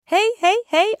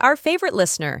Hey, our favorite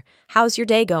listener. How's your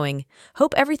day going?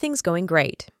 Hope everything's going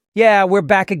great. Yeah, we're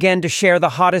back again to share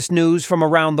the hottest news from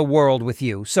around the world with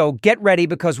you. So get ready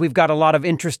because we've got a lot of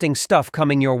interesting stuff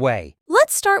coming your way.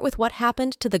 Let's start with what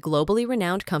happened to the globally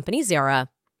renowned company Zara.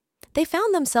 They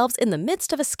found themselves in the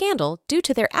midst of a scandal due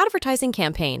to their advertising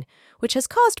campaign, which has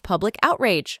caused public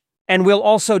outrage. And we'll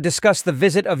also discuss the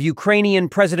visit of Ukrainian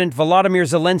President Volodymyr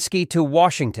Zelensky to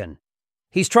Washington.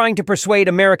 He's trying to persuade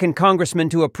American congressmen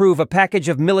to approve a package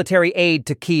of military aid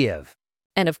to Kyiv.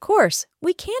 And of course,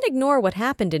 we can't ignore what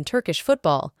happened in Turkish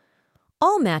football.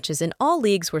 All matches in all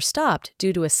leagues were stopped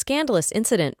due to a scandalous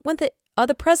incident when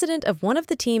the president of one of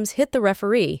the teams hit the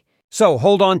referee. So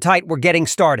hold on tight, we're getting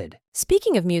started.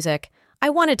 Speaking of music, I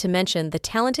wanted to mention the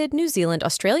talented New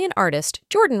Zealand-Australian artist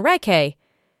Jordan Rakei.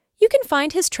 You can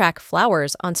find his track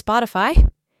Flowers on Spotify.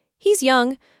 He's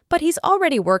young, but he's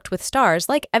already worked with stars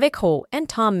like Evek Ho and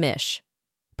Tom Misch.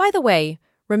 By the way,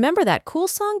 remember that cool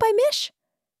song by Misch?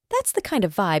 That's the kind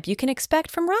of vibe you can expect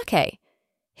from Rakei.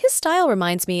 His style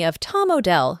reminds me of Tom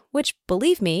Odell, which,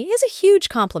 believe me, is a huge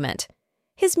compliment.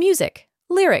 His music,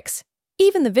 lyrics,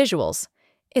 even the visuals,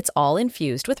 it's all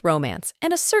infused with romance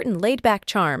and a certain laid-back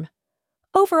charm.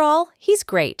 Overall, he's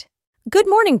great. Good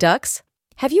morning, Ducks!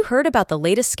 Have you heard about the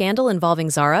latest scandal involving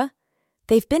Zara?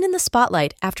 They've been in the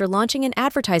spotlight after launching an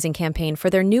advertising campaign for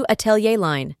their new Atelier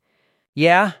line.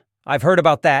 Yeah, I've heard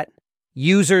about that.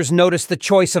 Users noticed the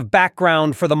choice of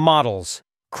background for the models.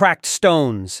 Cracked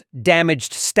stones,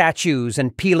 damaged statues,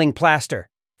 and peeling plaster.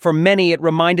 For many, it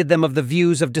reminded them of the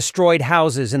views of destroyed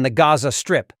houses in the Gaza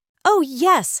Strip. Oh,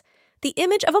 yes! The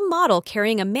image of a model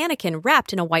carrying a mannequin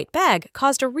wrapped in a white bag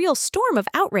caused a real storm of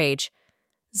outrage.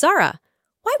 Zara,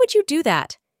 why would you do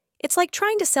that? It's like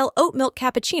trying to sell oat milk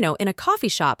cappuccino in a coffee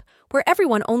shop where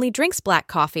everyone only drinks black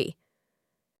coffee.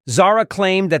 Zara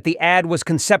claimed that the ad was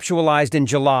conceptualized in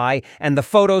July and the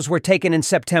photos were taken in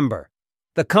September.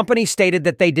 The company stated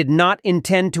that they did not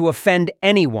intend to offend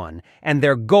anyone, and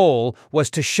their goal was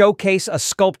to showcase a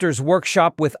sculptor's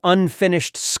workshop with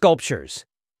unfinished sculptures.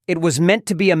 It was meant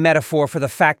to be a metaphor for the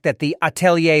fact that the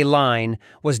Atelier line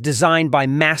was designed by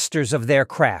masters of their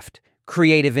craft,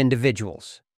 creative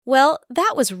individuals. Well,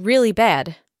 that was really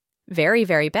bad. Very,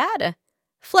 very bad.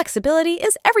 Flexibility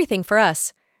is everything for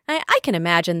us. I can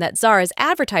imagine that Zara's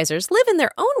advertisers live in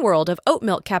their own world of oat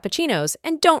milk cappuccinos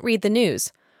and don't read the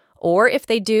news. Or if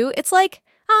they do, it's like,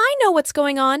 I know what's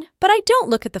going on, but I don't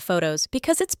look at the photos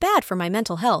because it's bad for my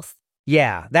mental health.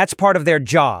 Yeah, that's part of their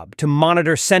job, to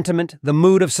monitor sentiment, the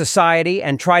mood of society,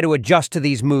 and try to adjust to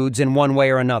these moods in one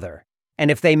way or another. And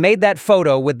if they made that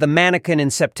photo with the mannequin in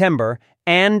September,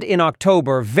 and in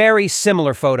October, very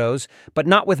similar photos, but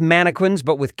not with mannequins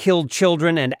but with killed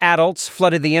children and adults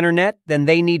flooded the internet, then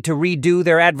they need to redo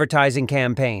their advertising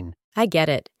campaign. I get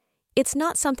it. It's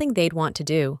not something they'd want to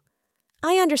do.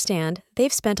 I understand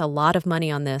they've spent a lot of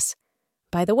money on this.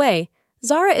 By the way,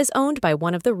 Zara is owned by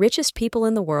one of the richest people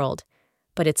in the world,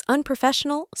 but it's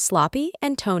unprofessional, sloppy,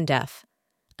 and tone-deaf.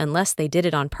 Unless they did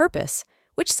it on purpose,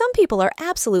 which some people are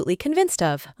absolutely convinced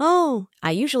of. Oh,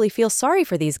 I usually feel sorry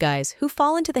for these guys who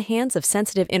fall into the hands of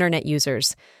sensitive internet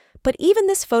users. But even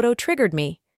this photo triggered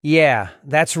me. Yeah,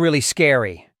 that's really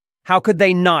scary. How could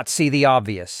they not see the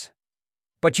obvious?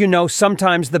 But you know,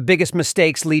 sometimes the biggest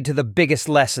mistakes lead to the biggest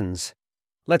lessons.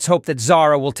 Let's hope that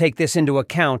Zara will take this into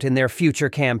account in their future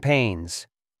campaigns.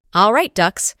 All right,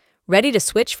 Ducks. Ready to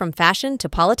switch from fashion to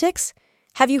politics?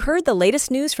 Have you heard the latest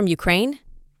news from Ukraine?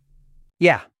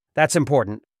 Yeah. That's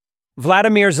important.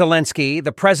 Vladimir Zelensky,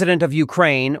 the president of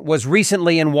Ukraine, was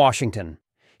recently in Washington.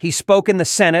 He spoke in the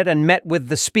Senate and met with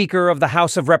the Speaker of the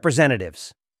House of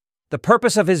Representatives. The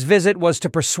purpose of his visit was to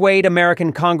persuade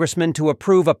American congressmen to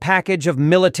approve a package of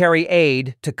military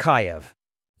aid to Kyiv.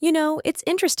 You know, it's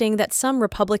interesting that some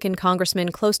Republican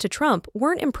congressmen close to Trump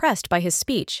weren't impressed by his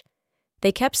speech.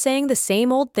 They kept saying the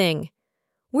same old thing.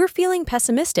 We're feeling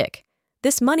pessimistic.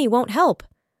 This money won't help.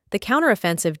 The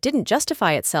counteroffensive didn't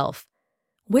justify itself.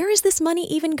 Where is this money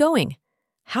even going?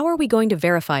 How are we going to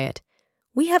verify it?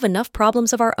 We have enough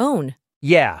problems of our own.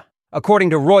 Yeah, according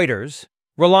to Reuters,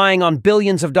 relying on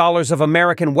billions of dollars of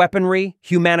American weaponry,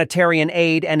 humanitarian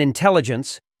aid, and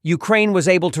intelligence, Ukraine was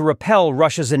able to repel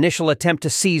Russia's initial attempt to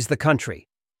seize the country.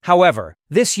 However,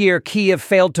 this year Kyiv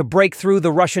failed to break through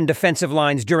the Russian defensive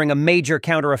lines during a major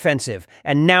counteroffensive,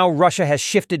 and now Russia has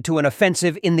shifted to an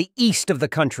offensive in the east of the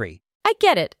country. I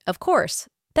get it, of course,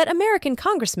 that American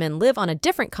congressmen live on a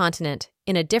different continent,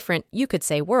 in a different, you could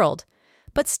say, world.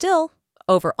 But still,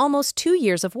 over almost 2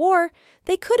 years of war,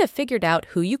 they could have figured out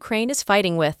who Ukraine is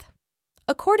fighting with.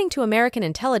 According to American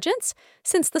intelligence,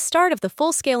 since the start of the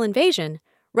full-scale invasion,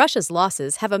 Russia's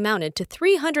losses have amounted to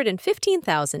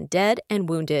 315,000 dead and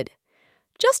wounded.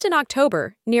 Just in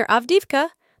October, near Avdiivka,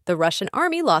 the Russian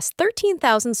army lost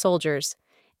 13,000 soldiers,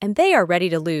 and they are ready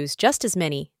to lose just as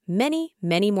many,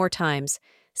 many more times,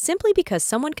 simply because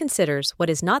someone considers what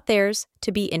is not theirs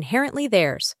to be inherently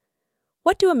theirs.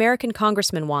 What do American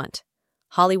congressmen want?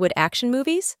 Hollywood action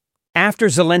movies? After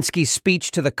Zelensky's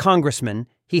speech to the congressman,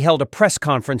 he held a press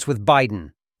conference with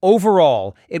Biden.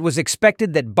 Overall, it was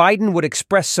expected that Biden would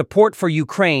express support for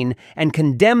Ukraine and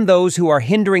condemn those who are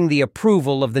hindering the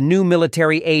approval of the new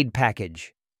military aid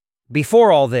package.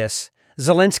 Before all this,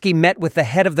 Zelensky met with the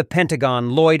head of the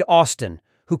Pentagon, Lloyd Austin,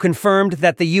 who confirmed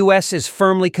that the U.S. is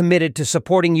firmly committed to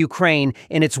supporting Ukraine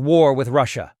in its war with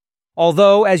Russia.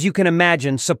 Although, as you can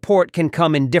imagine, support can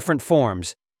come in different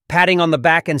forms. Patting on the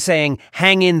back and saying,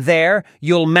 "Hang in there,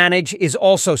 you'll manage," is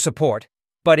also support.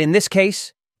 But in this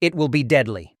case, it will be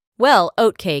deadly. Well,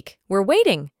 oatcake, we're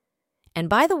waiting. And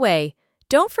by the way,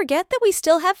 don't forget that we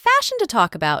still have fashion to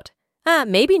talk about.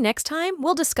 Maybe next time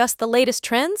we'll discuss the latest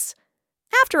trends?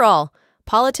 After all,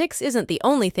 politics isn't the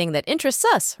only thing that interests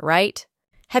us, right?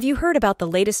 Have you heard about the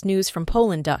latest news from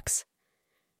Poland Ducks?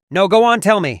 No, go on,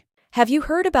 tell me. Have you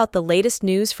heard about the latest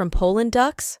news from Poland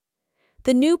Ducks?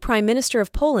 The new Prime Minister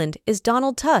of Poland is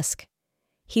Donald Tusk.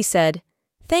 He said,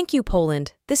 "Thank you,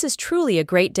 Poland. This is truly a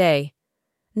great day.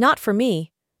 Not for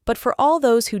me, but for all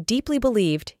those who deeply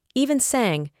believed, even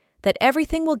sang, that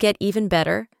everything will get even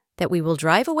better, that we will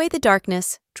drive away the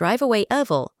darkness, drive away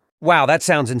evil." Wow, that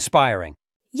sounds inspiring.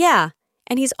 Yeah,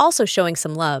 and he's also showing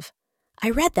some love. I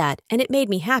read that, and it made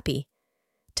me happy.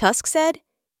 Tusk said,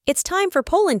 "It's time for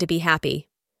Poland to be happy."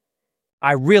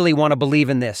 I really want to believe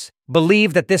in this.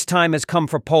 Believe that this time has come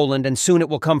for Poland and soon it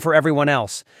will come for everyone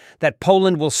else. That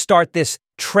Poland will start this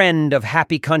trend of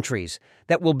happy countries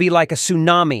that will be like a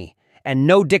tsunami and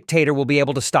no dictator will be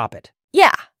able to stop it.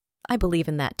 Yeah, I believe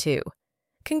in that too.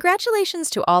 Congratulations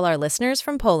to all our listeners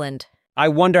from Poland. I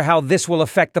wonder how this will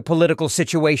affect the political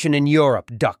situation in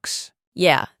Europe, Ducks.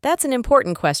 Yeah, that's an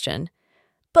important question.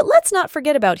 But let's not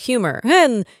forget about humor.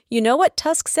 And you know what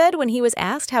Tusk said when he was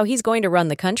asked how he's going to run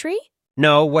the country?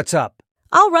 No, what's up?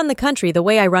 "I'll run the country the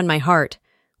way I run my heart,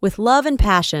 with love and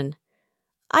passion."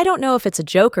 I don't know if it's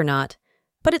a joke or not,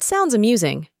 but it sounds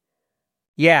amusing.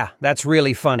 Yeah, that's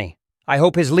really funny. I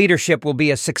hope his leadership will be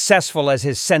as successful as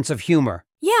his sense of humor.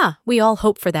 Yeah, we all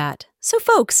hope for that. So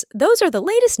folks, those are the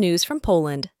latest news from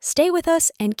Poland. Stay with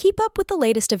us and keep up with the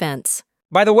latest events.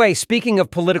 By the way, speaking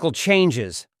of political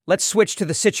changes, let's switch to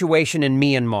the situation in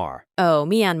Myanmar. Oh,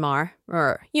 Myanmar.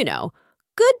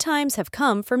 Good times have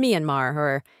come for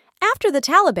Myanmar. After the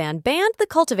Taliban banned the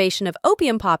cultivation of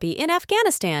opium poppy in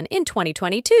Afghanistan in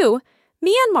 2022,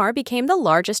 Myanmar became the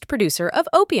largest producer of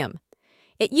opium.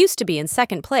 It used to be in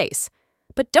second place,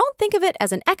 but don't think of it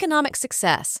as an economic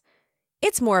success.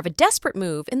 It's more of a desperate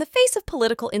move in the face of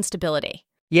political instability.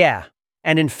 Yeah,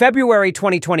 and in February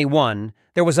 2021,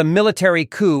 there was a military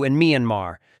coup in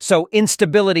Myanmar, so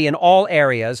instability in all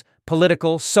areas,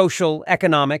 political, social,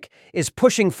 economic, is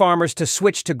pushing farmers to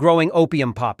switch to growing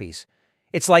opium poppies.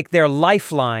 It's like their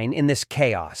lifeline in this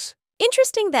chaos.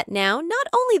 Interesting that now not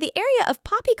only the area of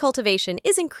poppy cultivation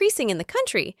is increasing in the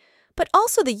country, but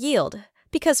also the yield,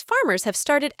 because farmers have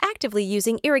started actively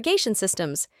using irrigation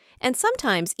systems, and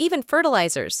sometimes even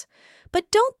fertilizers.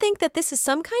 But don't think that this is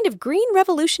some kind of green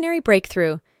revolutionary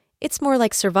breakthrough. It's more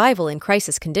like survival in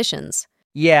crisis conditions.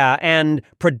 Yeah, and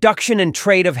production and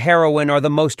trade of heroin are the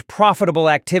most profitable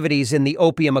activities in the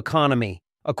opium economy.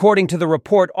 According to the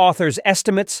report authors'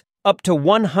 estimates, up to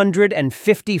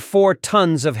 154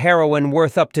 tons of heroin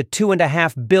worth up to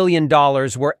 $2.5 billion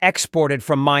were exported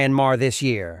from Myanmar this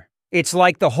year. It's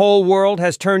like the whole world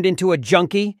has turned into a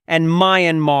junkie, and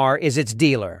Myanmar is its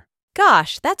dealer.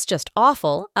 Gosh, that's just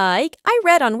awful. I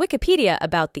read on Wikipedia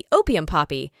about the opium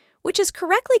poppy, which is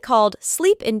correctly called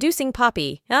sleep-inducing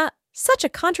poppy. Such a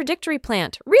contradictory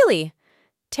plant, really.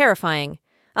 Terrifying.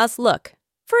 Look,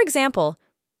 for example,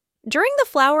 during the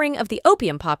flowering of the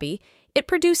opium poppy, it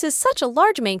produces such a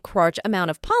large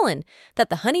amount of pollen that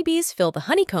the honeybees fill the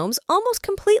honeycombs almost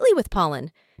completely with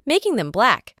pollen, making them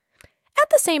black. At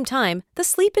the same time, the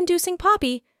sleep-inducing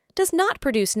poppy does not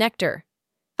produce nectar.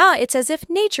 It's as if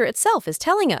nature itself is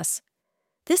telling us.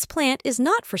 This plant is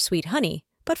not for sweet honey,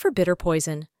 but for bitter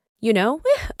poison.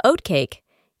 Oatcake.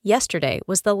 Yesterday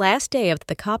was the last day of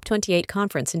the COP28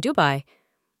 conference in Dubai.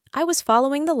 I was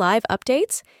following the live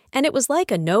updates, and it was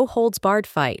like a no-holds-barred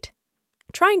fight.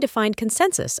 Trying to find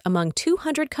consensus among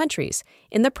 200 countries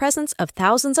in the presence of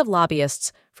thousands of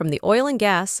lobbyists from the oil and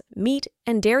gas, meat,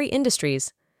 and dairy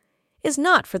industries is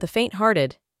not for the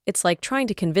faint-hearted. It's like trying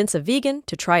to convince a vegan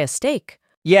to try a steak.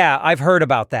 Yeah, I've heard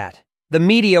about that. The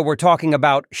media were talking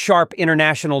about sharp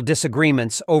international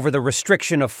disagreements over the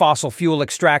restriction of fossil fuel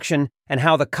extraction and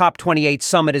how the COP28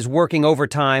 summit is working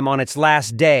overtime on its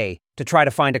last day to try to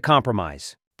find a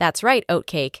compromise. That's right,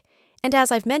 Oatcake. And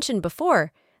as I've mentioned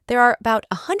before, there are about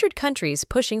 100 countries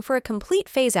pushing for a complete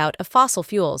phase-out of fossil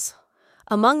fuels.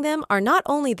 Among them are not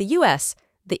only the US,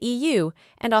 the EU,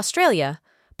 and Australia,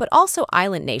 but also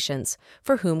island nations,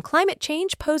 for whom climate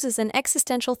change poses an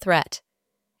existential threat.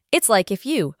 It's like if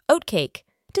you, Oatcake,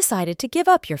 decided to give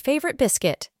up your favorite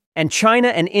biscuit. And China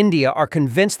and India are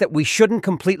convinced that we shouldn't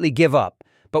completely give up,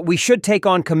 but we should take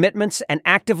on commitments and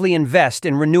actively invest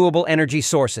in renewable energy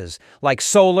sources, like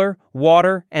solar,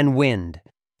 water, and wind.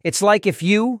 It's like if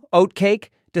you, Oatcake,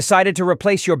 decided to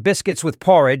replace your biscuits with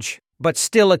porridge, but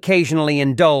still occasionally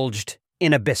indulged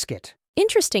in a biscuit.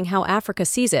 Interesting how Africa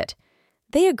sees it.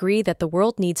 They agree that the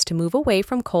world needs to move away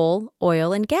from coal,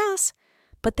 oil, and gas,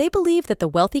 but they believe that the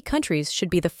wealthy countries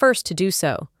should be the first to do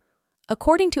so.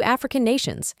 According to African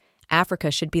nations,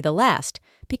 Africa should be the last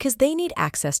because they need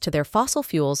access to their fossil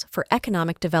fuels for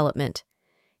economic development.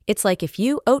 It's like if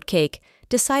you, Oatcake,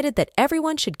 decided that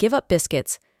everyone should give up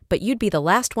biscuits, but you'd be the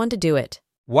last one to do it.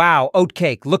 Wow,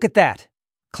 Oatcake, look at that.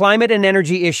 Climate and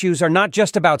energy issues are not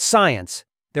just about science.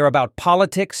 They're about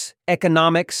politics,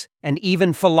 economics, and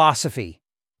even philosophy.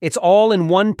 It's all in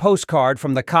one postcard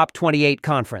from the COP28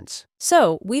 conference.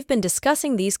 So, we've been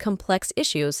discussing these complex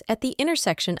issues at the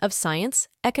intersection of science,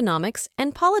 economics,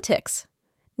 and politics.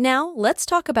 Now, let's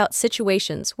talk about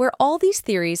situations where all these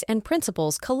theories and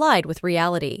principles collide with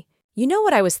reality. You know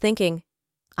what I was thinking?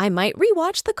 I might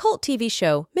rewatch the cult TV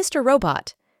show, Mr.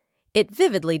 Robot. It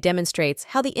vividly demonstrates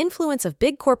how the influence of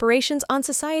big corporations on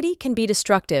society can be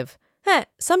destructive.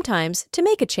 Sometimes, to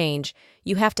make a change,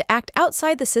 you have to act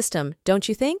outside the system, don't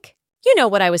you think? You know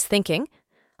what I was thinking.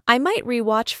 I might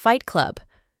rewatch Fight Club.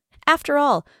 After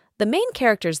all, the main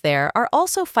characters there are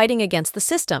also fighting against the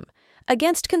system,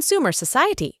 against consumer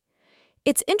society.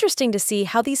 It's interesting to see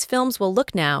how these films will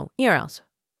look now, in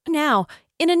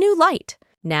a new light.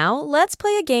 Now, let's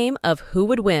play a game of Who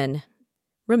Would Win.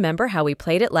 Remember how we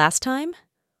played it last time?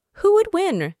 Who would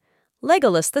win?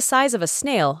 Legolas the size of a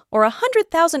snail, or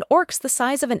 100,000 orcs the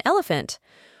size of an elephant,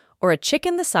 or a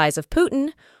chicken the size of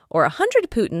Putin, or 100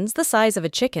 Putins the size of a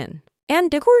chicken. And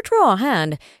de courtois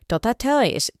hand,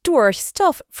 totateis door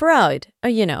stuff fraud.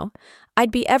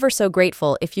 I'd be ever so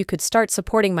grateful if you could start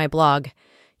supporting my blog.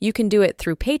 You can do it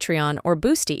through Patreon or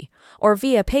Boosty, or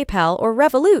via PayPal or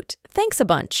Revolut. Thanks a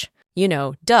bunch.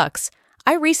 Ducks.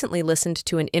 I recently listened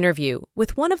to an interview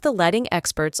with one of the leading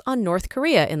experts on North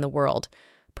Korea in the world,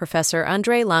 Professor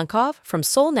Andrei Lankov from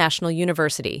Seoul National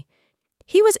University.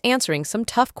 He was answering some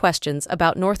tough questions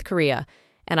about North Korea,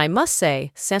 and I must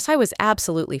say, since I was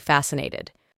absolutely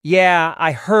fascinated. Yeah,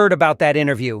 I heard about that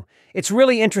interview. It's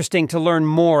really interesting to learn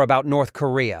more about North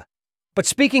Korea. But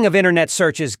speaking of internet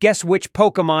searches, guess which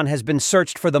Pokemon has been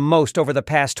searched for the most over the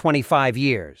past 25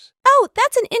 years? Oh,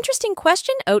 that's an interesting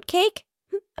question, Oatcake.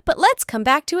 But let's come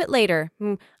back to it later.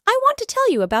 I want to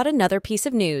tell you about another piece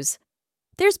of news.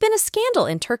 There's been a scandal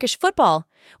in Turkish football,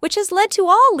 which has led to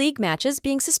all league matches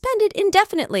being suspended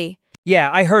indefinitely.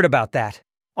 Yeah, I heard about that.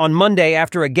 On Monday,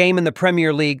 after a game in the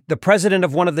Premier League, the president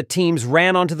of one of the teams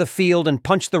ran onto the field and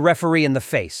punched the referee in the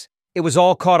face. It was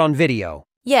all caught on video.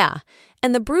 Yeah,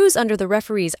 and the bruise under the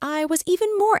referee's eye was even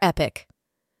more epic.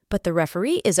 But the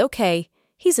referee is okay.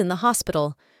 He's in the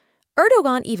hospital.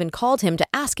 Erdogan even called him to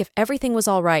ask if everything was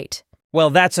all right. Well,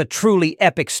 that's a truly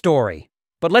epic story.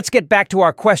 But let's get back to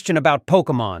our question about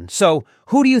Pokemon. So,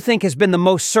 who do you think has been the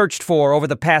most searched for over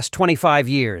the past 25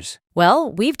 years?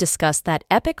 Well, we've discussed that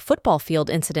epic football field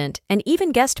incident and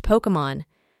even guessed Pokemon.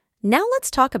 Now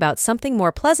let's talk about something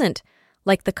more pleasant,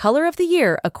 like the color of the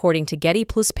year according to Getty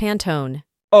plus Pantone.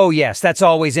 Oh yes, that's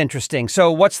always interesting.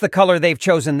 So what's the color they've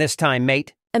chosen this time,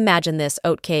 mate? Imagine this,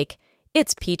 Oatcake.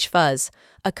 It's Peach Fuzz,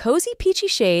 a cozy peachy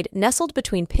shade nestled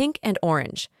between pink and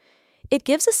orange. It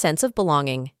gives a sense of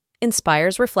belonging,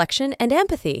 inspires reflection and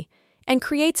empathy, and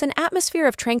creates an atmosphere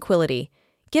of tranquility,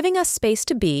 giving us space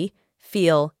to be,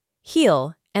 feel,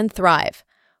 heal, and thrive,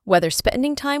 whether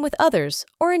spending time with others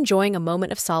or enjoying a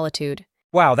moment of solitude.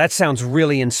 Wow, that sounds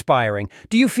really inspiring.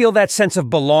 Do you feel that sense of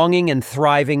belonging and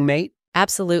thriving, mate?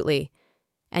 Absolutely.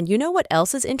 And you know what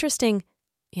else is interesting?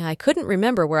 I couldn't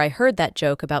remember where I heard that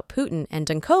joke about Putin and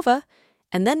Dunkova,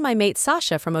 and then my mate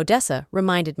Sasha from Odessa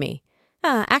reminded me.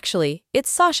 Actually, it's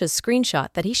Sasha's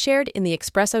screenshot that he shared in the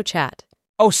Espresso chat.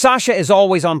 Oh, Sasha is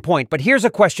always on point, but here's a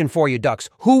question for you, Ducks.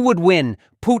 Who would win,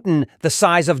 Putin the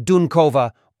size of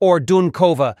Dunkova or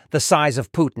Dunkova the size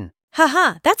of Putin?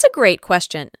 Haha, that's a great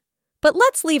question. But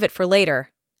let's leave it for later.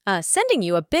 Sending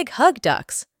you a big hug,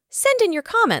 Ducks. Send in your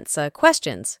comments,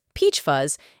 questions, Peach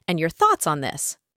Fuzz, and your thoughts on this.